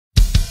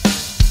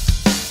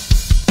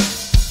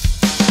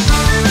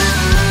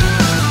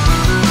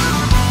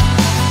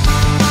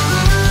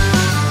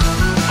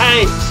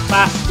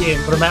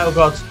Sebastian from Metal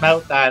Gods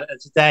Meltdown,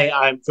 and today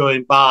I'm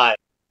joined by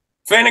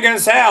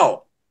Finnegans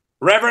Hell,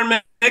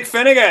 Reverend Mick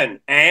Finnegan,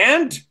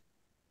 and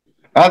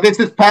this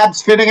is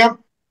Pabs Finnegan.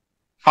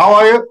 How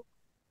are you?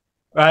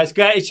 Right, it's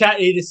great to chat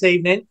to you this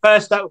evening.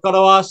 First up, we've got to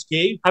ask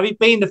you, have you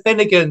been to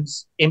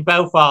Finnegans in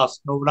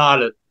Belfast, Northern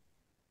Ireland?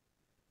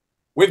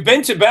 We've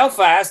been to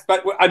Belfast,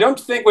 but I don't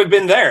think we've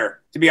been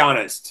there, to be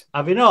honest.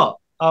 Have you not?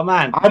 Oh,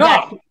 man.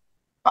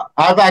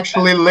 I've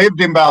actually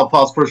lived in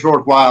Belfast for a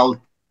short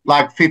while,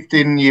 like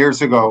 15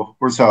 years ago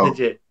or so. Did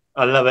you?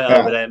 I love it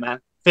over there, man.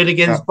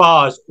 Finnegans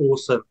Bar is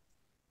awesome.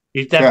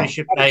 You definitely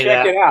should play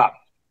that. Check it out.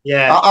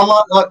 Yeah.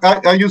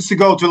 I used to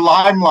go to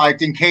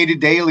Limelight in Katie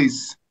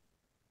Daly's.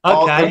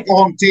 Okay.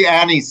 Auntie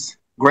Annie's.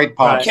 Great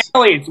pubs.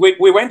 Kelly's.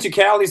 We went to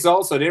Kelly's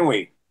also, didn't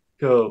we?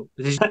 Cool.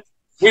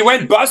 We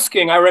went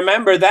busking. I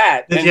remember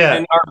that.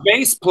 And our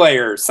bass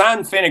player,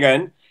 Sam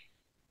Finnegan,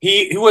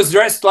 he was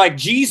dressed like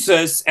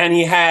Jesus, and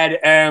he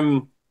had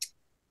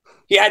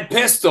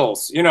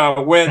pistols,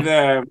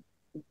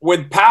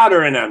 with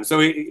powder in them. So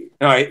he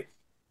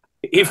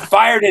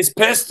fired his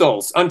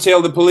pistols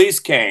until the police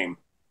came.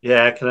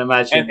 Yeah, I can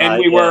imagine. And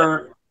we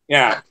were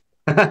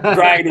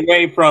dragged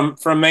away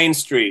from Main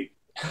Street.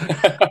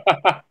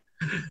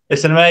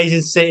 It's an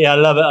amazing city. I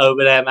love it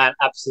over there, man.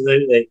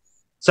 Absolutely.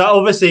 So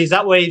obviously, is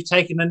that where you've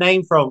taken the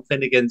name from,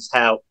 Finnegans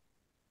Hell?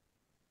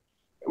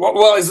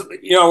 Well,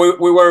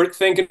 we were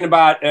thinking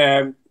about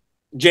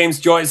James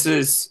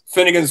Joyce's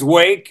Finnegan's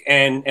Wake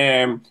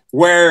and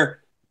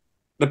where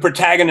the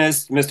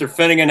protagonist, Mr.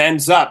 Finnegan,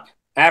 ends up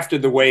after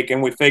the wake,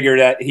 and we figured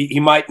that he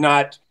might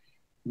not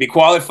be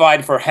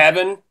qualified for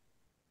heaven,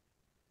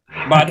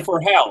 but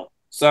for hell.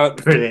 So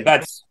brilliant.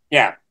 That's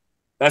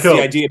cool.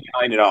 the idea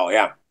behind it all.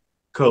 Yeah.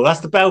 Cool.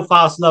 That's the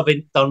Belfast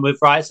loving done with,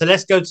 right? So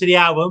let's go to the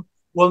album.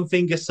 One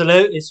Finger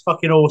Salute. It's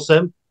fucking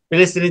awesome. Been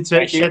listening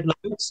to it, shed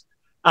loads.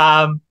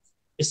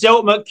 It's the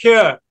ultimate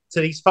cure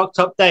to these fucked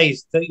up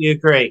days. Don't you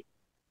agree?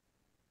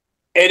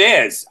 It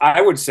is.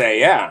 I would say,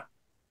 yeah.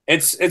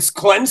 It's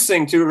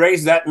cleansing to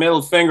raise that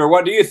middle finger.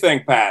 What do you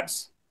think,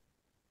 Pabs?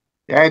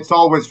 Yeah, it's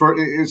always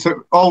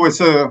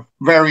a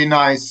very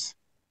nice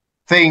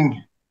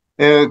thing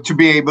to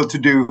be able to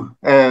do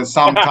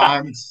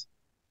sometimes.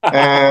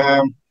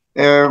 And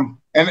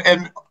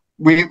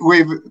we've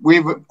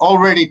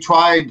already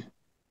tried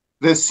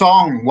the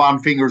song One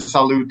Finger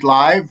Salute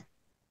live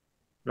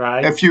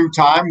a few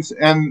times,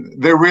 and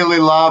they really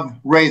love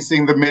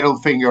raising the middle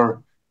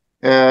finger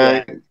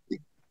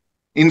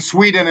in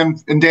Sweden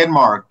and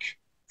Denmark,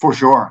 for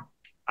sure.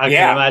 I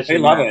can imagine.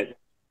 They love it.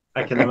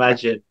 I can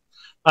imagine.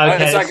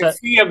 Okay, it's like a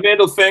sea of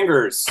middle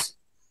fingers.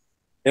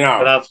 The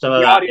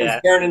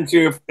audience turned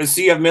into a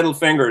sea of middle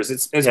fingers.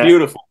 It's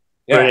beautiful.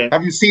 Yeah. Brilliant.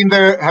 Have you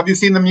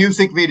seen the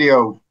music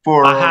video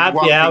for? I have.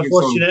 I was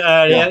watching it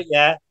earlier.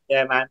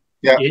 Yeah, man.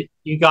 Yeah.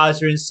 You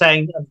guys are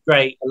insane and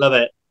great. I love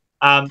it.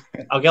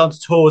 I'll get on to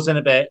tours in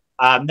a bit.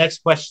 Next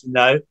question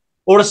though.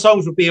 All the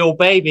songs will be all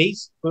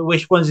babies, but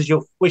which one is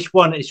your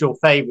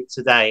favorite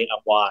today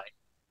and why?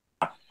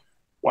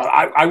 Well,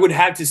 I would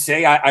have to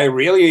say I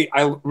really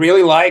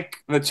like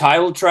the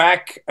title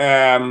track,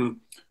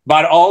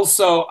 but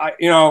also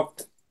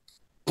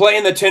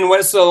playing the tin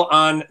whistle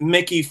on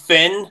Mickey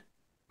Finn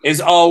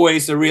is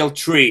always a real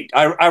treat.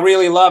 I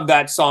really love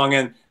that song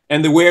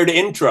and the weird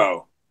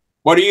intro.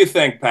 What do you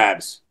think,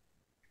 Pabs?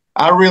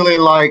 I really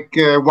like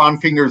One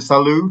Finger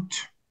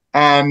Salute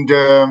and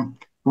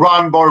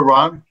Run Boy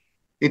Run.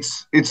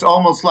 It's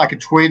almost like a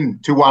twin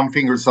to One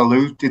Finger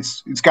Salute.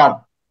 It's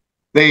got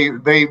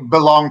they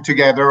belong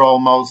together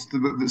almost,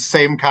 the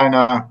same kind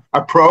of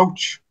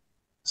approach.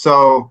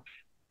 So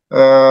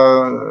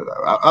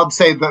I'd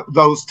say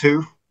those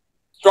two.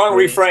 Strong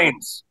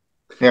refrains.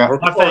 Yeah.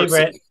 My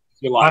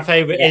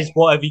favorite is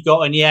What Have You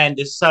Got in the End.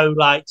 It's so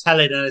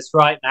telling, and it's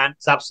right, man.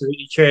 It's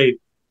absolutely true.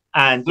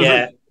 And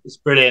it's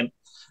brilliant.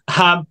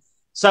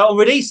 So on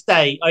release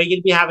day, are you going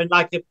to be having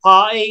a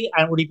party,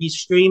 and will you be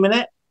streaming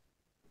it?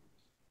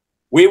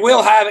 We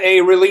will have a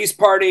release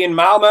party in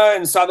Malmö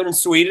in southern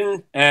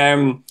Sweden.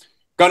 Going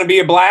to be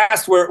a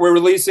blast. We're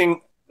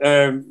releasing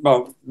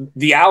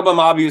the album,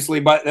 obviously,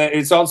 but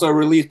it's also a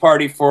release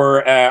party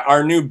for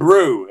our new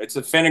brew. It's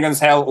a Finnegans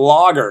Hell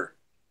Lager.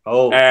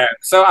 Oh,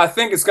 so I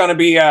think it's going to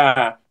be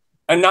a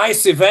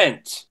nice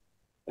event.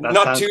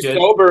 Not too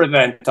sober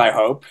event, I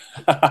hope.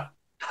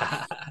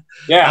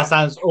 That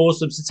sounds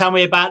awesome. So tell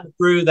me about the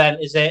brew then.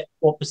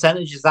 What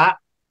percentage is that?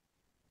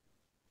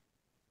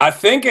 I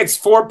think it's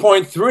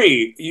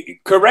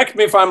 4.3. Correct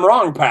me if I'm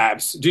wrong,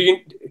 Pabs.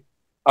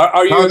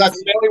 Are you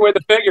familiar with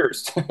the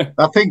figures?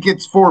 I think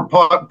it's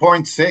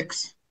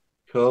 4.6.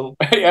 Cool.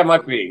 Yeah, it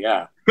might be.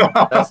 Yeah.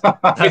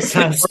 That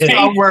sounds good.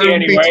 Somewhere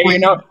in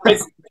between.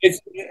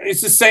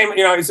 It's the same.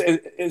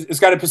 It's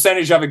got a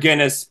percentage of a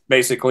Guinness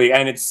basically,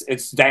 and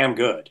it's damn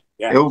good.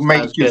 Yeah, it'll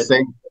make you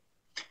sing.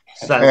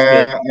 Sounds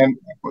good. And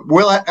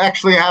we'll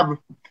actually have.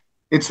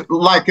 It's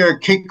like a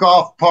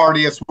kick-off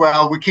party as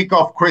well. We kick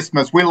off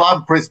Christmas. We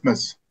love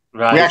Christmas.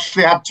 Right. We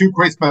actually have two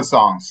Christmas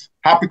songs,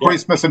 Happy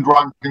Christmas and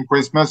Drunken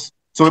Christmas.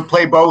 So we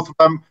play both of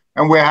them,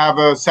 and we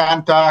have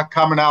Santa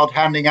coming out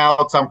handing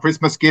out some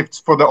Christmas gifts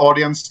for the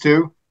audience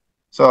too.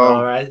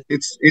 So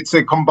it's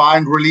a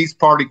combined release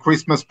party,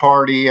 Christmas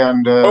party,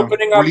 and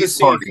opening of the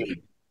season.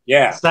 Party.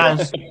 Yeah,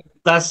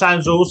 that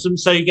sounds awesome.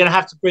 So you're going to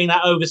have to bring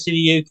that over to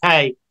the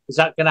UK. Is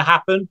that going to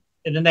happen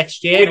in the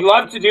next year? We'd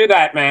love to do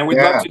that, man. We'd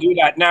love to do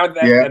that. Now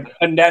that the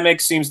pandemic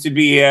seems to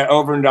be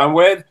over and done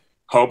with,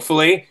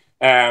 hopefully.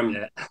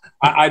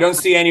 I don't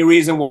see any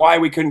reason why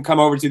we couldn't come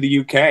over to the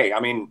UK.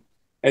 I mean,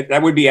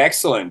 that would be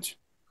excellent.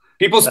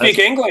 People speak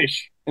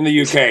English in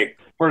the UK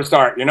for a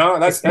start, you know?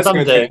 That's a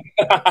good thing.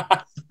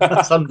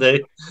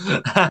 Someday.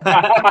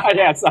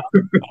 Yes. All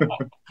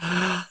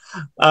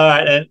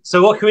right, then.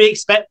 So what can we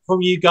expect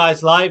from you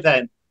guys live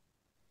then?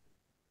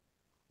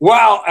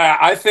 Well,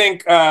 I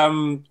think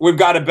we've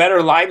got a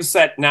better live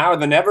set now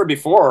than ever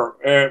before,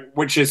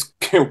 which is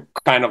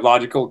kind of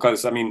logical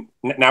because, I mean,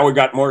 now we've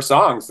got more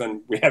songs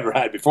than we ever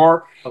had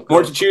before,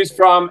 more to choose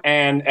from.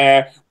 And,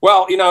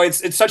 well, you know,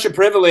 it's such a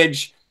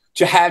privilege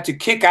to have to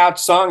kick out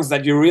songs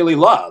that you really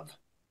love.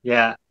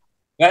 Yeah.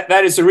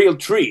 That is a real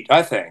treat,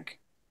 I think.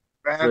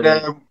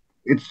 And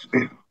it's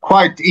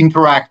quite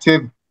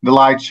interactive, the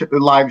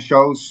live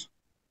shows.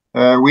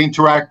 We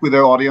interact with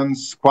the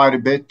audience quite a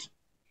bit.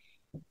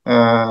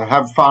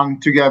 Have fun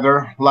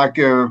together, like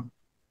a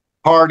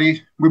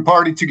party. We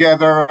party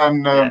together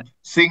and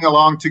sing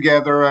along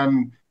together,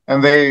 and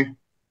they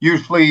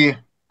usually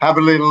have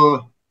a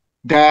little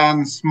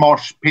dance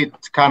mosh pit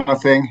kind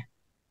of thing.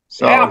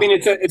 So yeah, I mean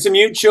it's a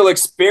mutual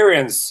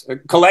experience, a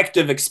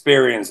collective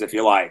experience, if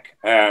you like.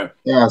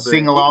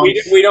 Sing along.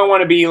 We don't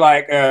want to be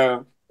like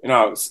you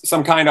know,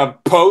 some kind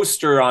of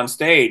poster on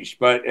stage,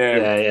 but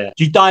Do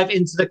you dive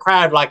into the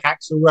crowd like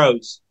Axl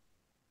Rose?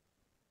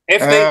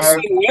 If they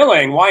seem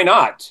willing, why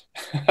not?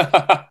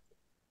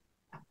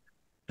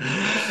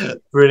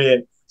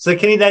 Brilliant. So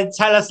can you then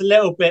tell us a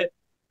little bit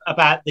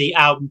about the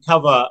album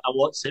cover and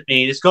what's it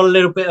mean? It's got a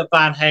little bit of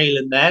Van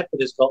Halen there,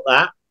 but it's got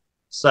that.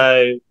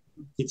 So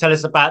can you tell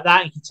us about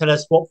that? And can you tell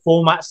us what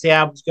formats the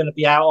album's going to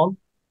be out on?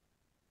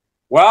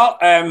 Well,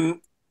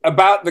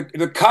 about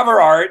the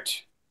cover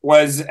art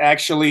was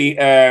actually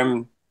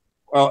well,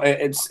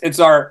 it's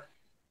our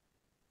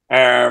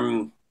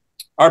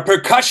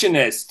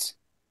percussionist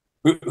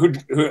who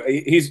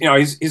he's, you know,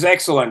 he's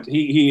excellent.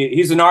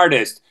 He's an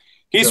artist.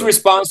 He's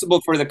responsible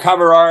for the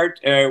cover art,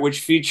 which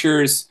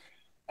features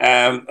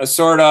a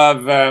sort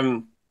of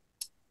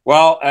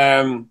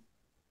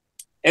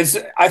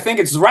I think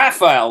it's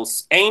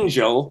Raphael's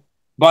angel,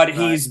 but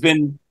he's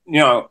been, you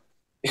know,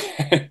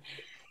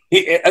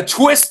 a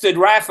twisted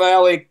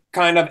Raphaelic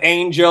kind of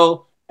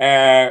angel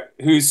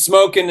who's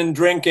smoking and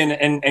drinking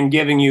and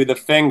giving you the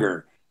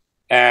finger.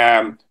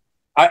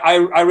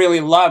 I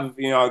really love,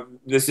 you know,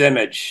 this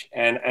image,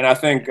 and I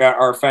think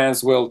our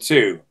fans will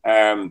too.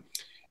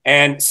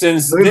 And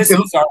since this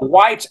is our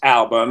white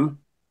album,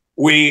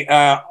 we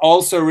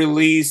also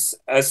release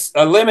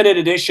a limited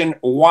edition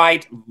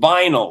white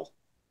vinyl.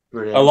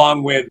 Brilliant.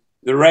 Along with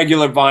the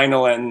regular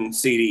vinyl and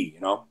CD,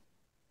 you know.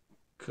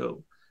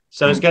 Cool.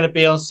 So it's going to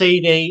be on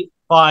CD,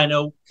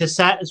 vinyl,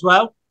 cassette as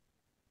well?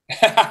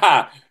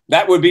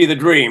 That would be the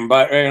dream,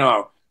 but, you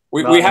know,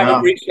 we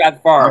haven't reached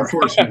that far.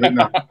 Unfortunately,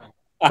 no.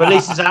 But at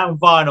least it's out on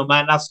vinyl,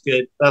 man. That's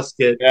good. That's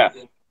good. Yeah.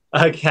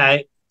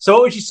 Okay. So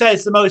what would you say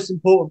is the most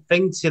important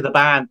thing to the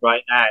band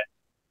right now?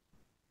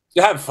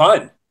 To have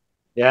fun.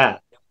 Yeah.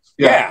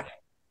 Yeah.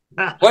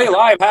 Play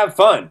live, have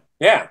fun.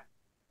 Yeah.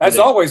 That's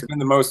always been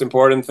the most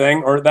important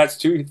thing, or that's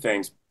two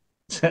things.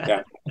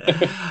 Yeah.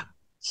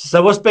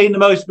 So what's been the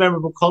most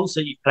memorable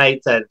concert you've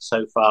played then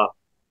so far?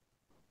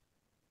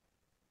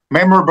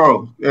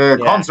 Memorable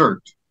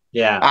concert?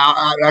 Yeah.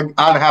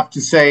 I'd have to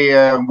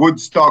say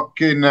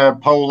Woodstock in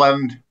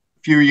Poland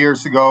a few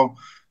years ago.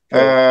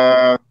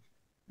 That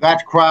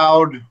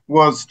crowd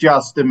was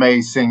just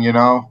amazing, you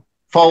know.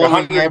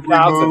 Following every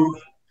move.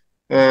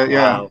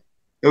 Wow.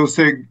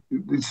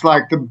 It's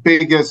like the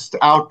biggest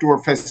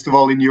outdoor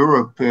festival in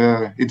Europe.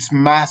 It's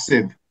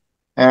massive.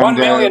 And,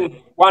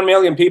 1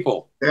 million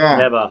people. Yeah.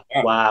 Never.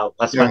 Yeah. Wow.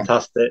 That's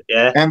fantastic.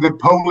 Yeah. And the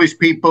Polish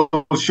people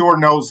sure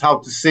knows how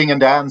to sing and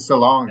dance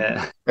along.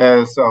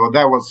 Yeah. So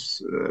that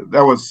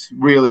was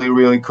really,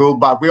 really cool.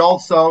 But we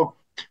also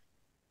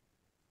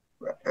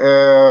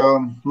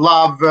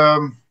love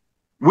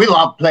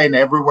playing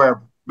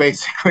everywhere,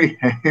 basically.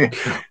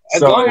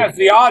 As long as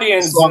the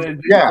audience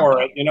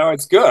for it, you know,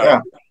 it's good.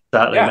 Yeah.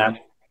 Exactly, man.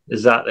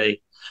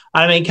 Exactly.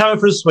 I mean, coming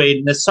from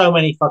Sweden, there's so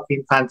many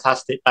fucking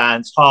fantastic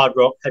bands, hard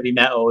rock, heavy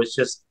metal. It's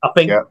just, I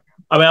think,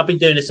 I mean, I've been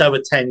doing this over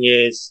 10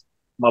 years,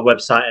 my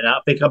website, and I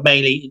think I've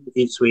mainly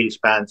interviewed Swedish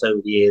bands over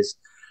the years.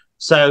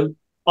 So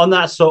on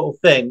that sort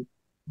of thing,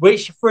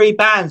 which 3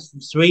 bands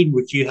from Sweden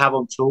would you have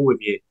on tour with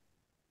you?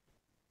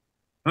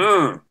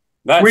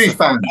 Swedish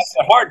bands. That's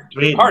a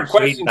hard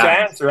question to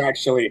answer,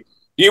 actually.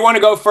 Do you want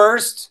to go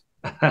first,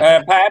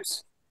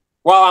 Pabs,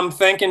 while I'm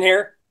thinking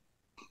here?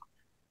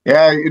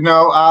 Yeah, you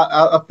know,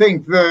 I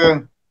think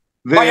the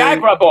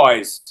Viagra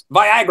Boys.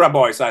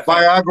 I think.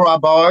 Viagra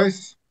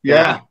Boys.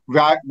 Yeah.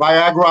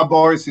 Viagra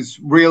Boys is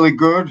really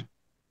good.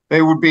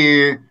 They would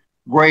be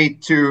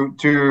great to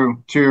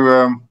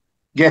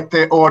get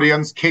the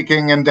audience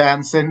kicking and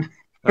dancing.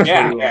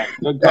 Yeah,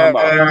 good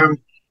combo.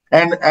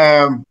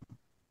 And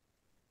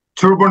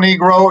Turbo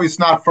Negro is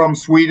not from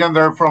Sweden;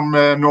 they're from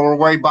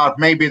Norway, but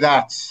maybe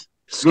that's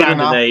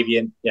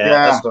Scandinavian. Yeah,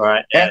 that's all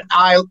right. Yeah.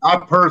 And I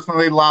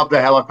personally love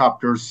the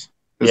Helicopters.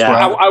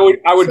 Well.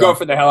 I would go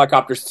for the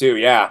Helicopters too.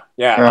 Yeah.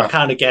 I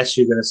kind of guessed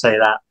you were going to say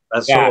that.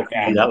 That's sort of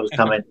that was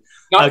coming.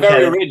 Not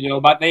very original,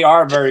 but they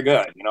are very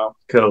good.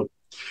 Cool.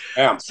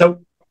 Yeah.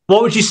 So,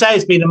 what would you say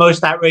has been the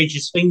most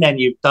outrageous thing then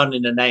you've done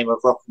in the name of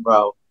rock and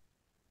roll?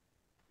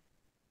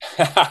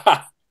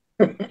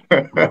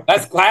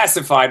 That's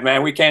classified,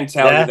 man. We can't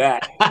tell you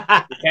that.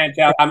 We can't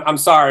tell. I'm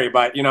sorry,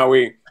 but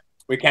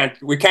we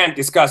can't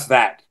discuss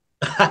that.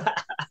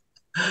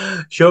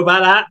 Sure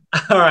about that?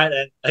 All right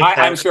then.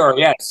 Okay. I'm sure.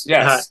 Yes.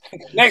 Right.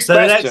 Next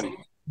question.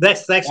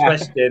 Next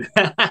question.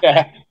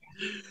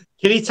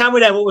 Can you tell me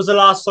then what was the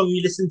last song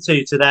you listened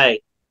to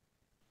today?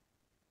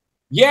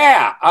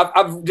 Yeah,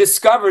 I've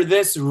discovered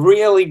this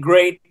really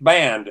great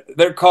band.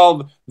 They're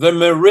called the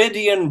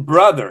Meridian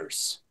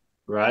Brothers.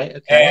 Right.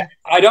 Okay.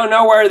 I don't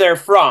know where they're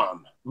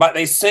from, but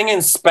they sing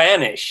in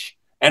Spanish,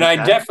 and I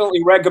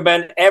definitely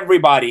recommend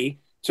everybody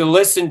to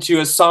listen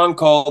to a song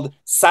called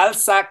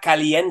Salsa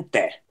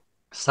Caliente.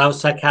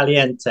 Salsa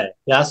Caliente.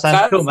 Yeah,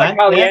 sounds cool, man.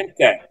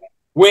 Caliente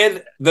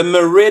with the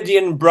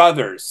Meridian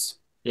Brothers.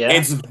 Yeah.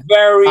 It's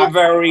very,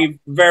 very,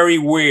 very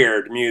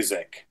weird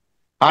music.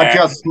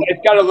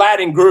 It's got a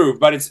Latin groove,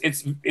 but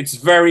it's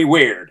very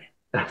weird.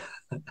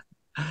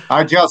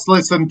 I just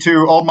listened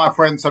to All My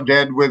Friends Are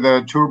Dead with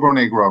a Turbo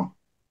Negro.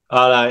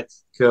 Oh,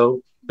 that's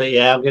cool. But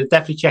yeah, I'm going to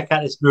definitely check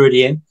out this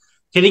Meridian.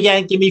 Can you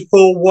again give me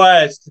 4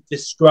 words to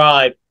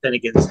describe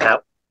Finnegans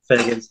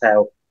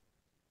Hell?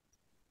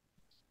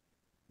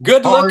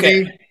 Good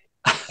looking.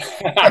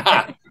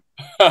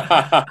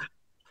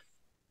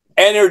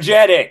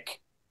 Energetic.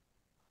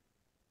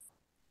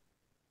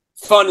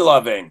 Fun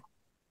loving.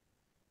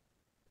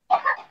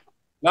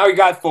 Now we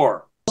got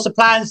 4. What's the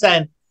plans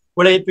then?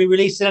 Will it be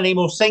releasing any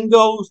more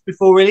singles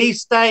before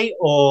release date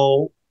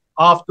or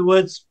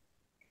afterwards?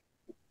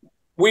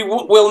 We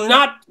will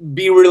not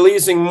be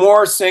releasing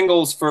more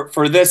singles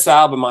for this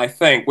album, I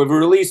think. We've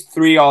released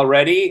 3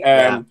 already.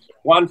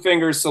 One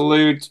Finger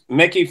Salute,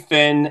 Mickey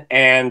Finn,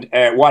 and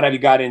What Have You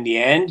Got in the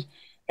End.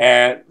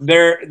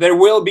 There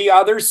will be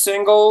other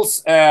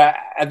singles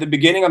at the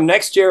beginning of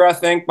next year, I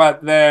think,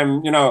 but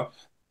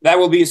that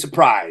will be a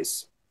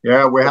surprise.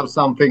 Yeah, we have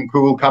something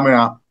cool coming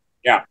up.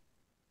 Yeah.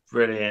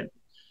 Brilliant.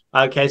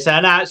 Okay, so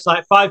now it's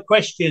like 5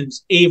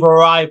 questions, either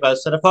or either.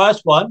 So the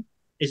first one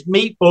is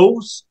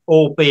meatballs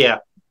or beer?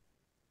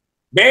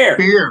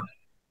 Beer.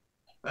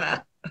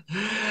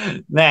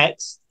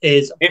 Next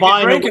is if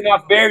you drink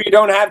enough beer, you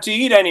don't have to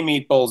eat any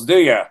meatballs, do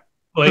you?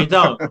 Well, you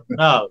don't.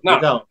 No,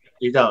 no.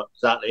 You don't.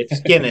 Exactly. It's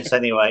Guinness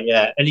anyway,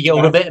 yeah. And you get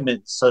all the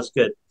vitamins, so it's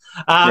good.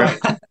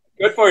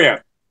 Good for you.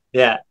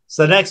 Yeah.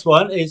 So the next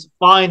one is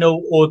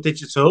vinyl or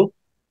digital?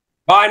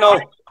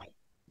 Vinyl.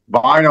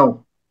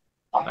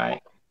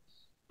 Right.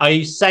 Are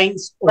you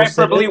Saints or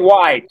preferably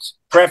white?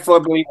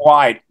 Preferably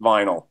white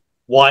vinyl.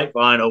 White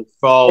vinyl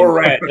from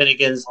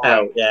Finnegans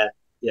Hell.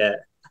 Yeah.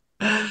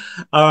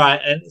 All right.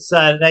 And so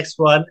the next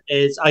one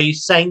is: are you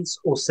Saints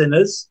or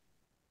Sinners?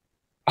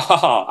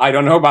 Oh, I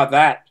don't know about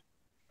that.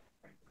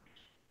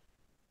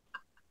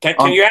 Can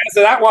you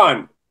answer that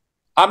one?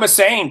 I'm a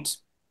saint.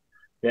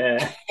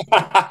 Yeah.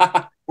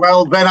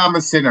 Well, then I'm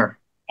a sinner.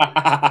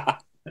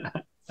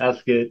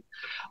 That's good.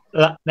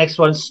 Next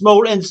one: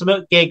 small,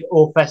 intimate gig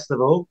or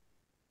festival?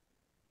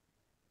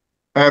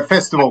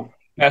 Festival.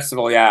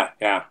 Festival, yeah.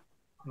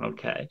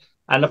 Okay.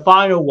 And the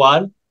final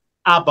one: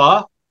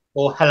 ABBA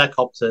or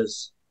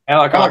Helicopters?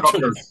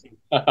 Helicopters.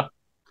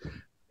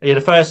 You're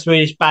the first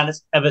Swedish band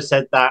that's ever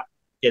said that.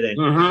 Kidding.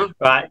 Mm-hmm.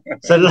 Right.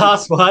 So the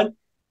last one.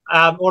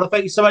 I want to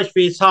thank you so much for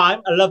your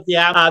time. I love the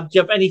album. Do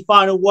you have any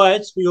final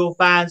words for your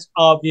fans,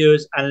 our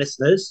viewers, and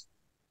listeners?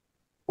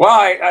 Well,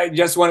 I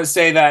just want to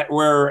say that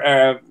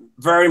we're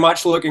very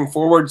much looking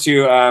forward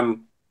to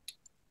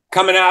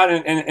coming out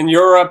in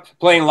Europe,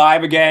 playing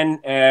live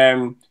again,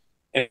 and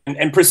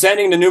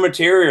presenting the new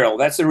material.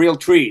 That's a real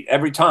treat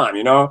every time,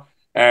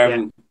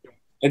 I'm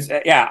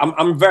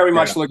very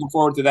much looking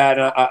forward to that.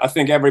 And I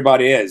think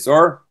everybody is.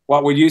 Or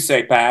what would you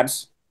say,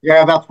 Pabs?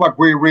 Yeah, that's what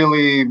we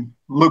really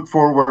look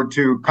forward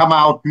to. Come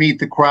out, meet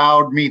the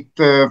crowd, meet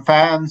the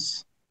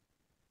fans.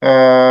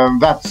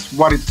 That's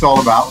what it's all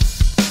about.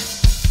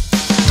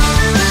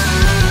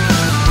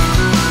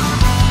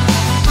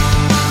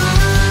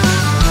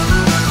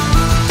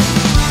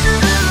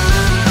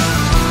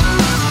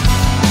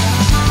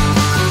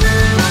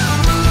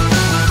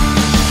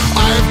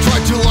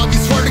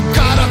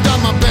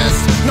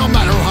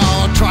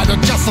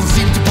 Don't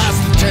seem to pass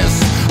the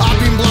test. I've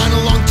been blind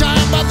a long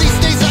time, but these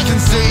days I can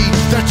see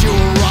that you're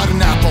a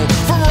rotten apple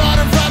from a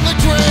rotten family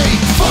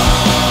tree.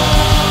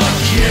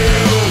 Fuck you,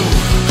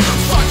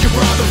 fuck your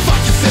brother,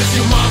 fuck your sister,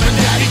 your mom and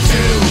daddy too.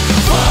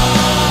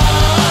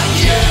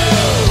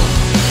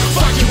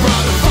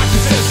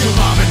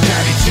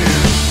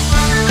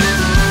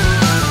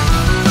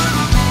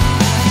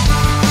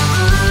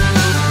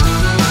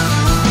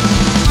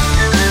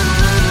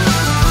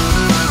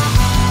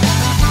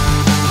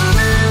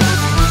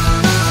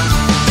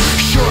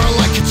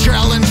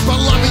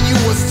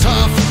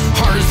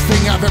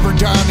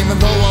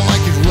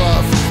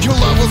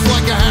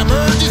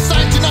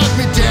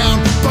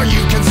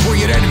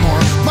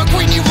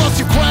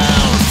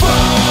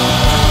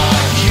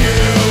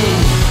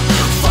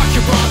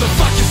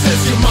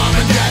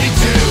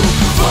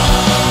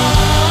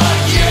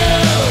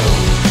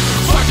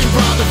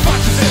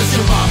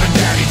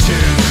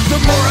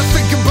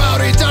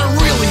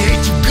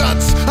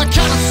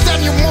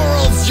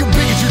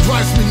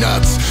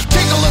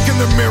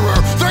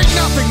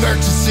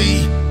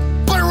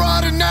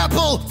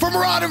 apple from a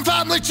rotten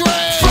family tree.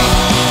 Fuck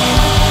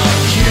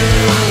you.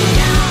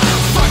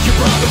 Fuck your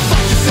brother.